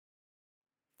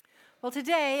Well,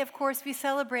 today, of course, we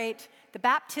celebrate the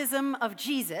baptism of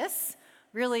Jesus,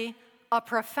 really a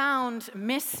profound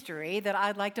mystery that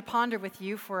I'd like to ponder with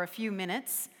you for a few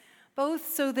minutes,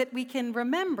 both so that we can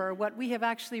remember what we have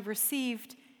actually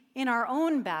received in our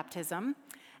own baptism,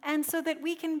 and so that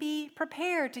we can be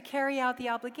prepared to carry out the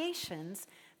obligations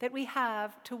that we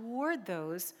have toward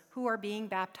those who are being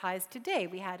baptized today.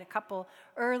 We had a couple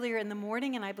earlier in the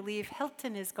morning, and I believe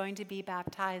Hilton is going to be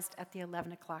baptized at the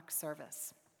 11 o'clock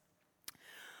service.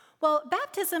 Well,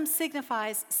 baptism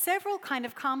signifies several kind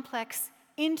of complex,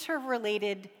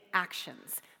 interrelated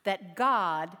actions that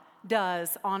God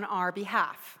does on our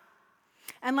behalf.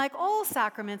 And like all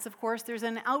sacraments, of course, there's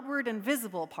an outward and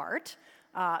visible part.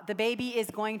 The baby is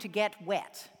going to get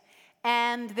wet,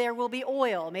 and there will be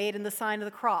oil made in the sign of the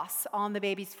cross on the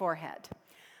baby's forehead.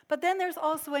 But then there's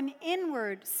also an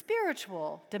inward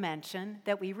spiritual dimension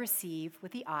that we receive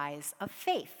with the eyes of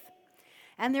faith.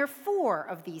 And there are 4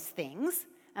 of these things,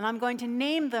 and I'm going to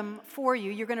name them for you.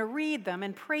 You're going to read them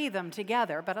and pray them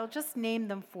together, but I'll just name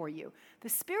them for you. The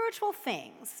spiritual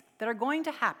things that are going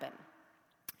to happen.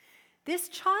 This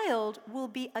child will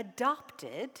be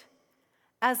adopted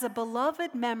as a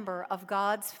beloved member of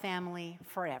God's family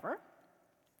forever.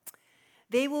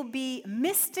 They will be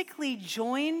mystically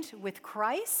joined with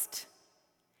Christ,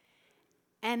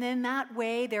 and in that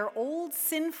way, their old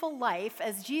sinful life,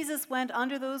 as Jesus went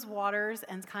under those waters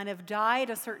and kind of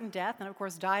died a certain death, and of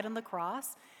course died on the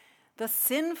cross, the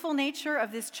sinful nature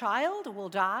of this child will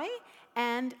die,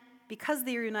 and because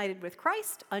they are united with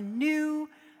Christ, a new,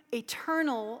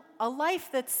 eternal, a life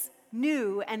that's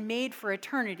new and made for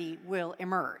eternity will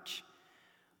emerge,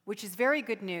 which is very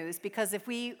good news, because if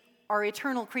we are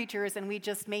eternal creatures and we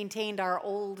just maintained our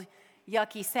old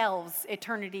yucky selves,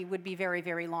 eternity would be very,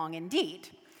 very long indeed.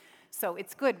 So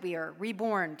it's good we are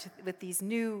reborn with these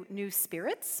new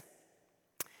spirits.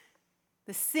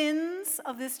 The sins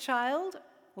of this child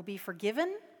will be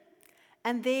forgiven,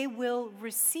 and they will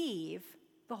receive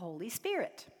the Holy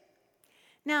Spirit.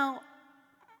 Now,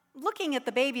 looking at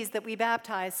the babies that we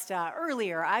baptized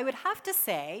earlier, I would have to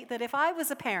say that if I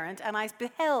was a parent and I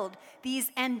beheld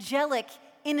these angelic,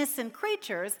 innocent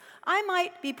creatures, I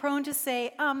might be prone to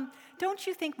say, don't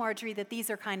you think, Marjorie, that these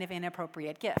are kind of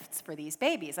inappropriate gifts for these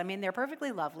babies? I mean, they're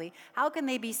perfectly lovely. How can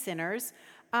they be sinners?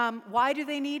 Why do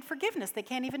they need forgiveness? They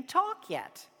can't even talk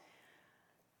yet.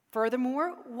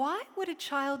 Furthermore, why would a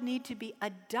child need to be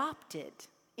adopted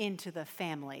into the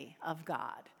family of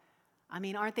God? I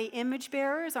mean, aren't they image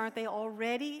bearers? Aren't they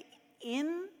already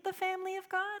in the family of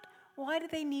God? Why do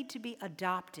they need to be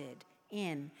adopted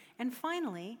in? And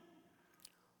finally,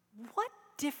 what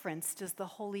difference does the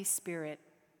Holy Spirit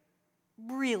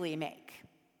really make?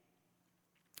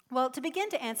 Well, to begin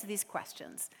to answer these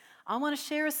questions, I want to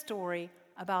share a story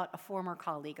about a former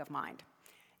colleague of mine.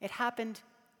 It happened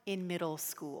in middle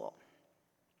school.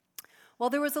 Well,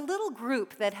 there was a little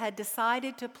group that had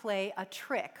decided to play a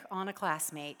trick on a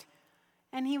classmate,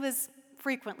 and he was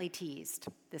frequently teased,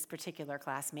 this particular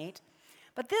classmate.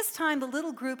 But this time, the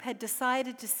little group had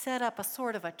decided to set up a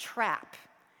sort of a trap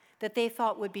that they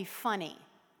thought would be funny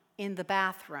in the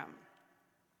bathroom.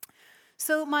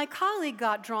 So my colleague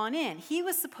got drawn in. He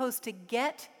was supposed to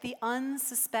get the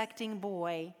unsuspecting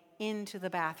boy into the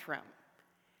bathroom,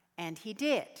 and he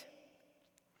did.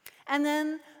 And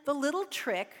then the little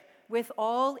trick, with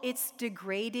all its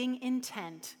degrading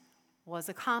intent, was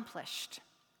accomplished.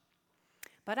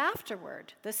 But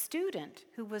afterward, the student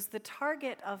who was the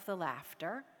target of the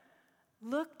laughter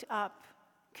looked up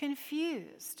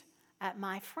confused at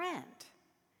my friend,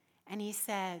 and he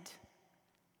said,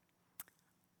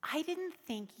 "I didn't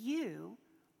think you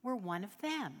were one of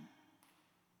them."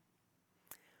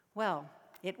 Well,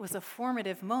 it was a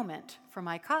formative moment for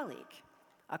my colleague,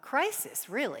 a crisis,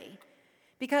 really,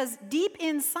 because deep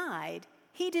inside,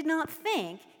 he did not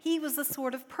think he was the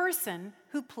sort of person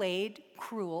who played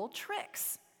cruel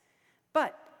tricks.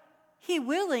 But he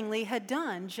willingly had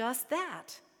done just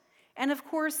that. And of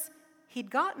course, he'd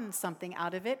gotten something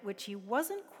out of it which he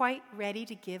wasn't quite ready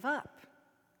to give up.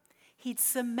 He'd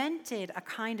cemented a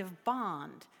kind of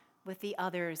bond with the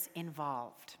others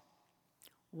involved.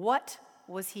 What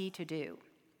was he to do?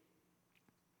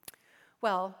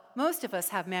 Well, most of us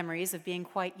have memories of being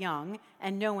quite young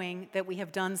and knowing that we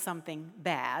have done something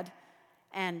bad,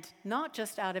 and not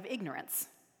just out of ignorance.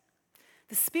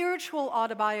 The spiritual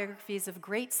autobiographies of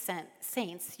great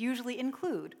saints usually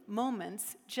include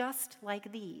moments just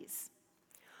like these.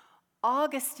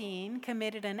 Augustine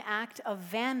committed an act of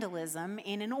vandalism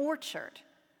in an orchard.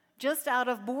 Just out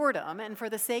of boredom and for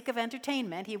the sake of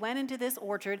entertainment, he went into this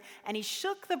orchard and he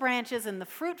shook the branches and the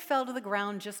fruit fell to the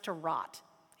ground just to rot.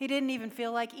 He didn't even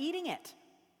feel like eating it.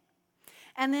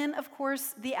 And then, of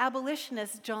course, the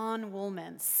abolitionist John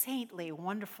Woolman, saintly,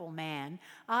 wonderful man,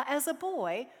 as a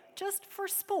boy, just for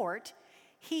sport,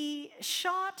 he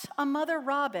shot a mother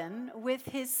robin with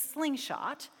his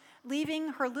slingshot,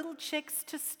 leaving her little chicks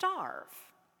to starve.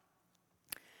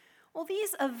 Well,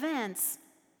 these events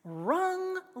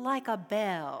rung like a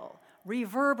bell,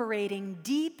 reverberating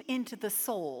deep into the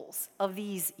souls of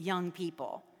these young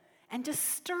people and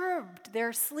disturbed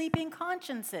their sleeping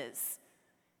consciences,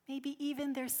 maybe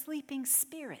even their sleeping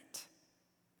spirit.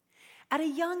 At a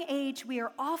young age, we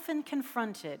are often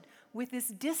confronted with this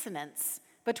dissonance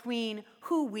between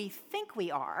who we think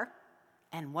we are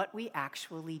and what we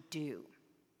actually do.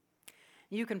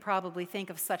 You can probably think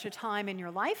of such a time in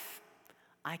your life.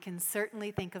 I can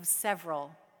certainly think of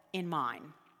several in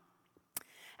mine.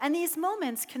 And these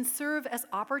moments can serve as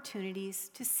opportunities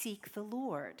to seek the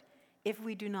Lord if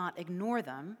we do not ignore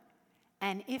them,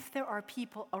 and if there are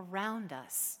people around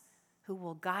us who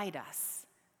will guide us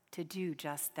to do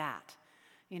just that.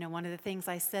 You know, one of the things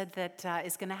I said that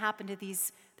is going to happen to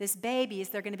this baby is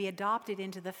they're going to be adopted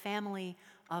into the family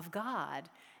of God,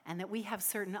 and that we have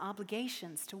certain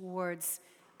obligations towards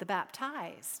the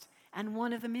baptized. And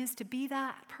one of them is to be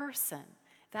that person,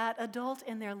 that adult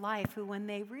in their life who, when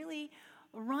they really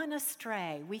run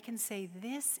astray, we can say,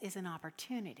 this is an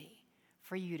opportunity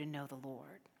for you to know the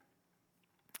Lord.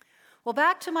 Well,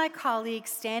 back to my colleague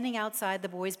standing outside the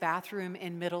boys' bathroom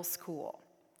in middle school.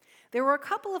 There were a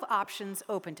couple of options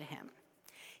open to him.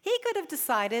 He could have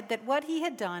decided that what he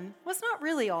had done was not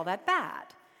really all that bad.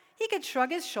 He could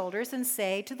shrug his shoulders and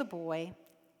say to the boy,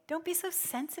 "Don't be so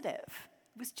sensitive.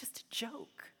 It was just a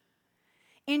joke."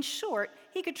 In short,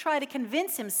 he could try to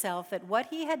convince himself that what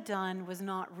he had done was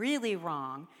not really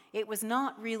wrong. It was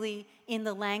not really, in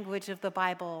the language of the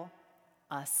Bible,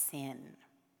 a sin.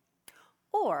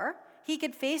 Or he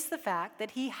could face the fact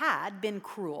that he had been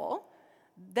cruel,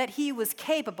 that he was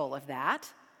capable of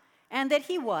that, and that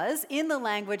he was, in the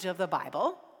language of the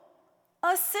Bible,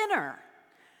 a sinner.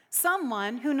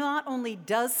 Someone who not only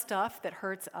does stuff that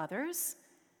hurts others,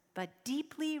 but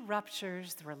deeply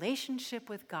ruptures the relationship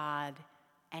with God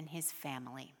and his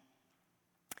family.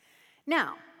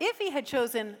 Now, if he had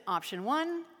chosen option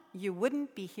one, you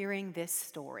wouldn't be hearing this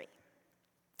story.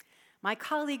 My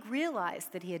colleague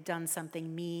realized that he had done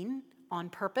something mean on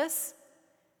purpose,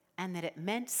 and that it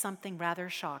meant something rather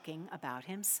shocking about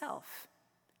himself.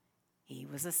 He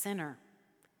was a sinner,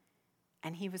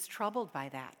 and he was troubled by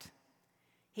that.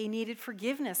 He needed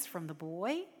forgiveness from the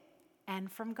boy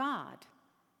and from God,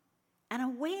 and a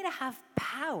way to have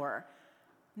power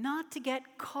not to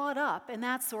get caught up in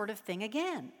that sort of thing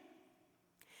again.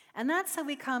 And that's how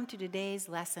we come to today's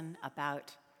lesson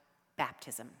about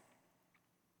baptism.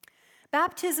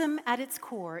 Baptism at its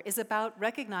core is about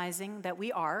recognizing that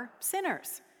we are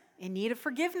sinners in need of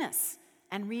forgiveness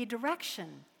and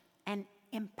redirection and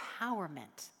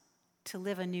empowerment to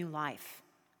live a new life.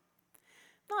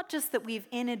 Not just that we've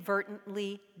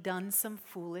inadvertently done some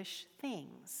foolish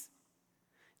things.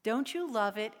 Don't you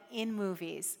love it in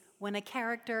movies when a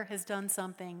character has done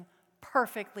something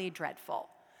perfectly dreadful?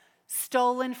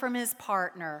 Stolen from his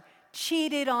partner,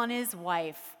 cheated on his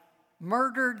wife,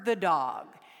 murdered the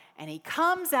dog. And he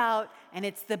comes out, and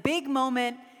it's the big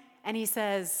moment, and he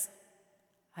says,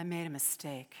 "I made a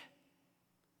mistake."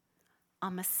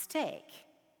 A mistake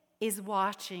is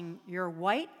washing your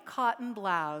white cotton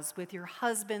blouse with your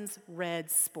husband's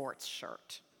red sports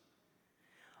shirt.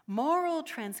 Moral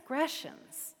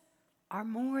transgressions are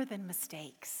more than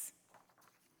mistakes.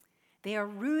 They are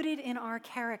rooted in our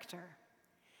character,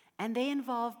 and they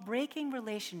involve breaking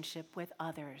relationship with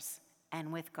others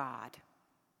and with God.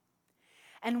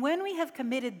 And when we have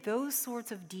committed those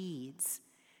sorts of deeds,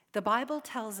 the Bible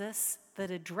tells us that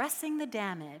addressing the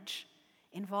damage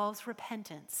involves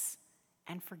repentance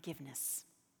and forgiveness.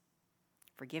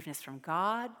 Forgiveness from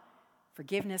God,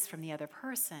 forgiveness from the other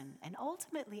person, and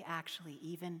ultimately, actually,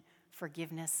 even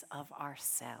forgiveness of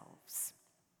ourselves.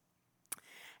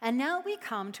 And now we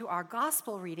come to our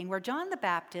gospel reading where John the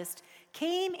Baptist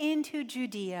came into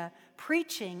Judea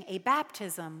preaching a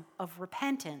baptism of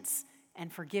repentance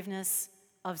and forgiveness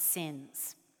of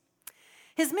sins.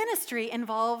 His ministry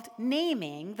involved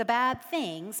naming the bad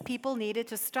things people needed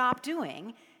to stop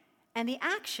doing and the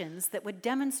actions that would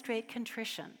demonstrate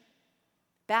contrition,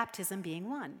 baptism being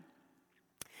one.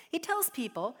 He tells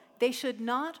people they should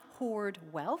not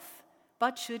hoard wealth,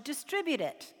 but should distribute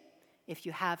it. If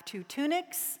you have 2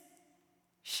 tunics,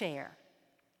 share.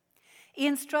 He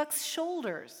instructs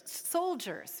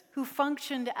soldiers who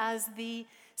functioned as the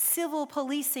civil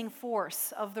policing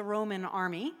force of the Roman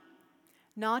army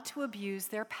not to abuse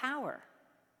their power,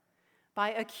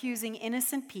 by accusing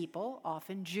innocent people,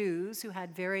 often Jews who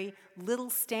had very little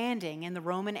standing in the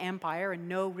Roman Empire and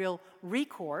no real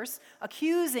recourse,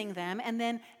 accusing them and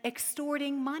then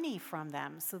extorting money from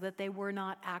them so that they were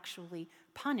not actually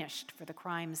punished for the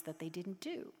crimes that they didn't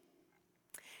do.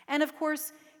 And of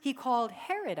course, he called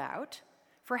Herod out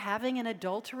for having an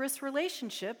adulterous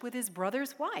relationship with his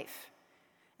brother's wife.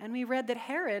 And we read that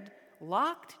Herod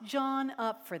locked John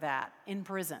up for that in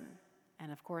prison.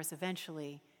 And of course,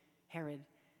 eventually, Herod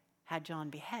had John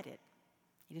beheaded.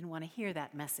 He didn't want to hear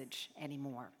that message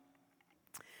anymore.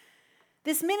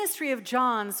 This ministry of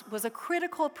John's was a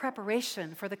critical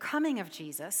preparation for the coming of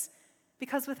Jesus,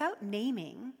 because without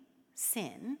naming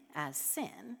sin as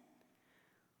sin,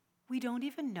 we don't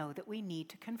even know that we need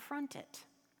to confront it.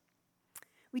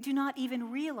 We do not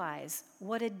even realize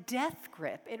what a death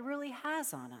grip it really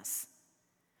has on us.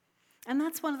 And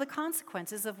that's one of the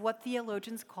consequences of what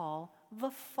theologians call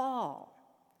the fall.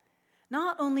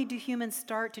 Not only do humans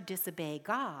start to disobey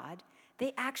God,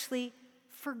 they actually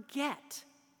forget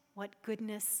what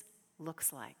goodness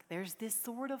looks like. There's this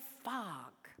sort of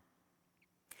fog.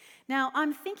 Now,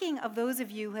 I'm thinking of those of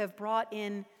you who have brought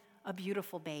in a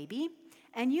beautiful baby,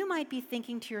 and you might be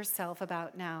thinking to yourself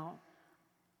about now,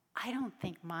 I don't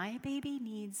think my baby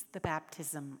needs the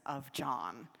baptism of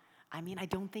John. I mean, I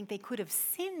don't think they could have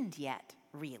sinned yet,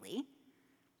 really.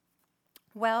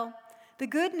 Well, the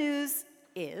good news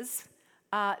is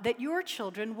that your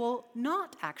children will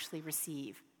not actually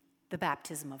receive the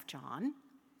baptism of John.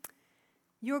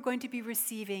 You're going to be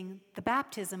receiving the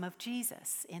baptism of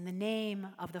Jesus in the name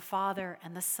of the Father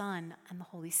and the Son and the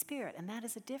Holy Spirit, and that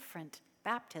is a different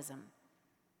baptism.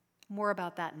 More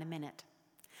about that in a minute.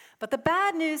 But the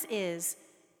bad news is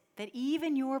that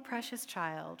even your precious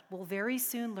child will very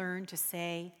soon learn to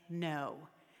say no,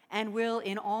 and will,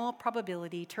 in all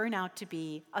probability, turn out to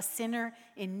be a sinner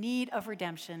in need of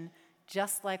redemption,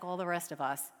 just like all the rest of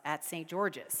us at St.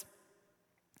 George's.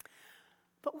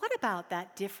 But what about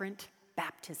that different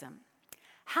baptism?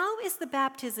 How is the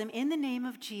baptism in the name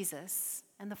of Jesus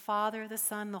and the Father, the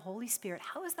Son, the Holy Spirit,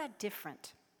 how is that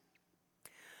different?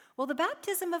 Well, the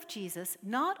baptism of Jesus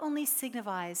not only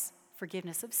signifies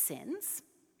forgiveness of sins,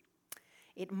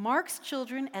 it marks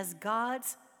children as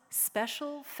God's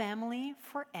special family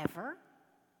forever.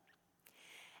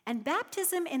 And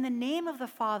baptism in the name of the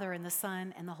Father and the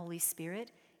Son and the Holy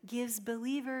Spirit gives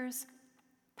believers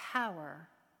power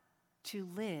to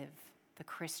live the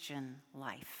Christian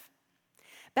life.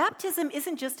 Baptism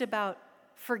isn't just about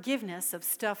forgiveness of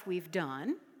stuff we've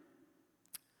done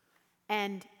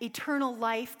and eternal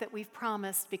life that we've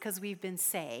promised because we've been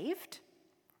saved.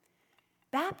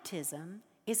 Baptism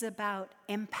is about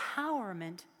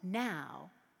empowerment now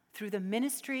through the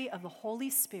ministry of the Holy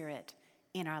Spirit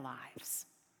in our lives.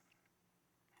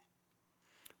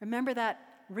 Remember that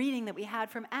reading that we had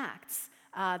from Acts?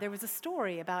 There was a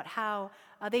story about how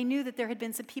they knew that there had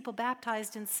been some people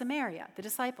baptized in Samaria, the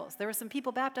disciples. There were some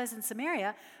people baptized in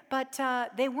Samaria, but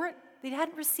they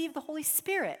hadn't received the Holy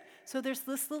Spirit. So there's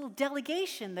this little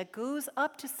delegation that goes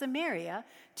up to Samaria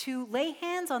to lay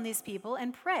hands on these people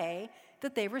and pray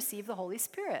that they receive the Holy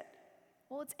Spirit.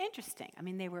 Well, it's interesting. I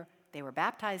mean, they were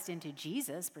baptized into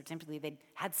Jesus, presumably they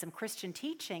had some Christian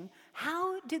teaching.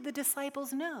 How did the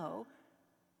disciples know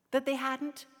that they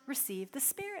hadn't received the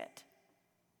Spirit?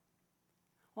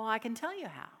 Well, I can tell you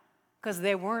how. Because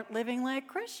they weren't living like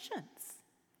Christians.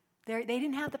 They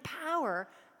didn't have the power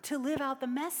to live out the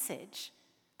message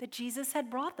that Jesus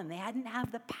had brought them. They hadn't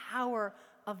had the power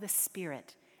of the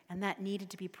Spirit, and that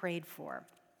needed to be prayed for.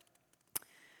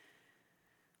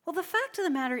 Well, the fact of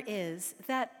the matter is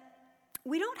that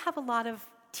we don't have a lot of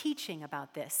teaching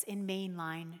about this in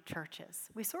mainline churches.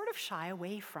 We sort of shy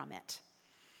away from it.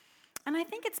 And I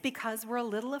think it's because we're a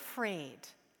little afraid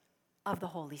of the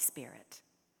Holy Spirit.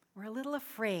 We're a little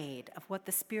afraid of what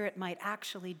the Spirit might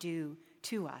actually do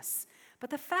to us.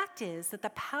 But the fact is that the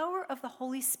power of the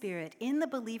Holy Spirit in the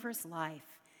believer's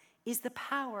life is the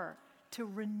power to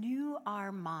renew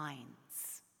our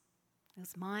minds,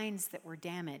 those minds that were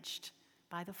damaged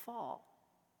by the fall.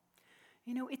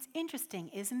 You know, it's interesting,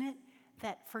 isn't it,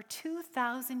 that for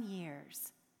 2,000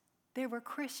 years there were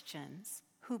Christians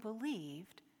who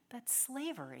believed that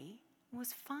slavery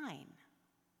was fine.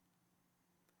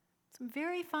 Some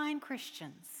very fine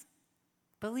Christians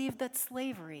believed that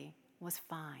slavery was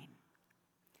fine.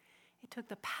 It took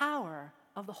the power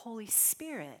of the Holy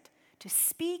Spirit to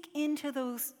speak into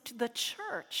the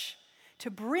church, to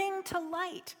bring to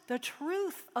light the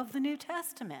truth of the New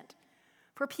Testament,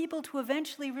 for people to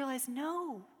eventually realize,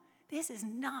 no, this is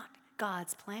not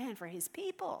God's plan for his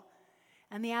people.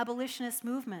 and the abolitionist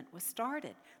movement was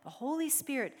started. The Holy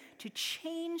Spirit to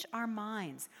change our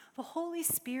minds. The Holy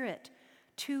Spirit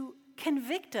to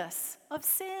convict us of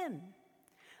sin.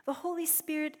 The Holy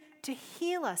Spirit to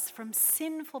heal us from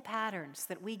sinful patterns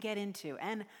that we get into.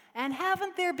 And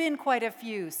haven't there been quite a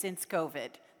few since COVID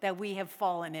that we have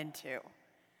fallen into?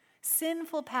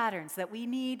 Sinful patterns that we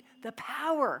need the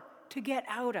power to get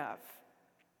out of.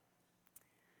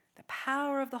 The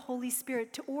power of the Holy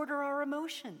Spirit to order our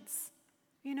emotions.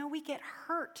 You know, we get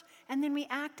hurt and then we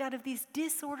act out of these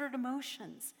disordered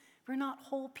emotions. We're not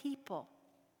whole people.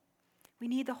 We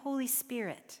need the Holy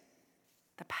Spirit,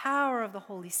 the power of the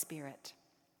Holy Spirit.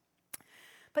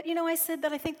 But you know, I said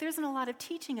that I think there isn't a lot of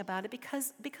teaching about it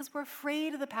because we're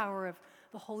afraid of the power of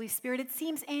the Holy Spirit. It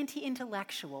seems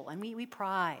anti-intellectual, and we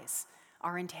prize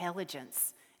our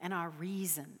intelligence and our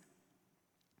reason.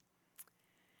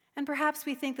 And perhaps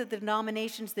we think that the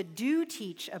denominations that do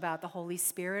teach about the Holy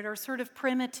Spirit are sort of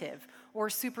primitive or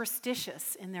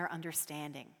superstitious in their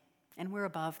understanding, and we're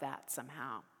above that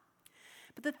somehow.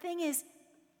 But the thing is,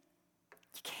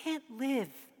 you can't live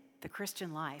the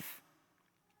Christian life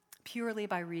purely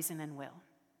by reason and will.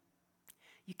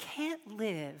 You can't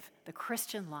live the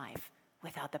Christian life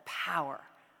without the power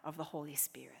of the Holy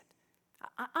Spirit.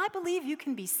 I believe you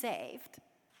can be saved.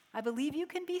 I believe you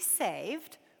can be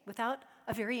saved without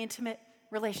a very intimate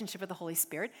relationship with the Holy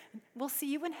Spirit. We'll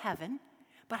see you in heaven,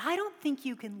 but I don't think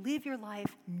you can live your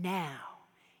life now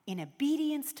in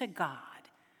obedience to God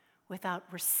without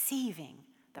receiving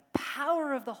the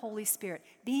power of the Holy Spirit,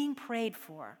 being prayed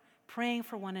for, praying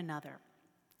for one another.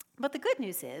 But the good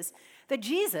news is that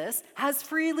Jesus has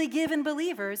freely given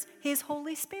believers his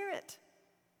Holy Spirit.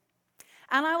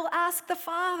 And I will ask the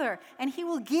Father, and he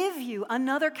will give you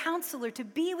another counselor to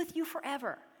be with you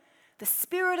forever, the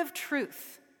Spirit of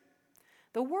truth.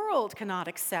 The world cannot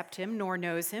accept him nor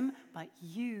knows him, but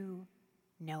you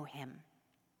know him.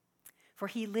 For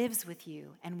he lives with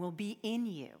you and will be in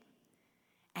you,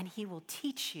 and he will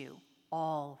teach you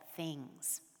all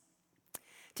things.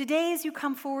 Today, as you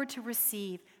come forward to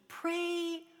receive,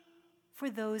 pray for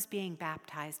those being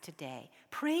baptized today.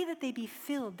 Pray that they be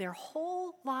filled their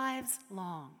whole lives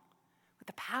long with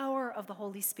the power of the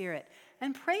Holy Spirit.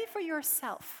 And pray for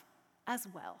yourself as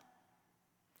well.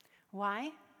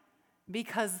 Why?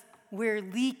 Because we're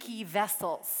leaky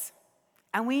vessels,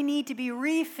 and we need to be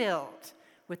refilled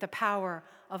with the power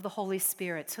of the Holy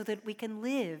Spirit so that we can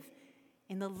live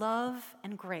in the love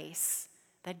and grace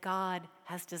that God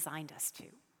has designed us to.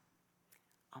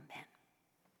 Amen.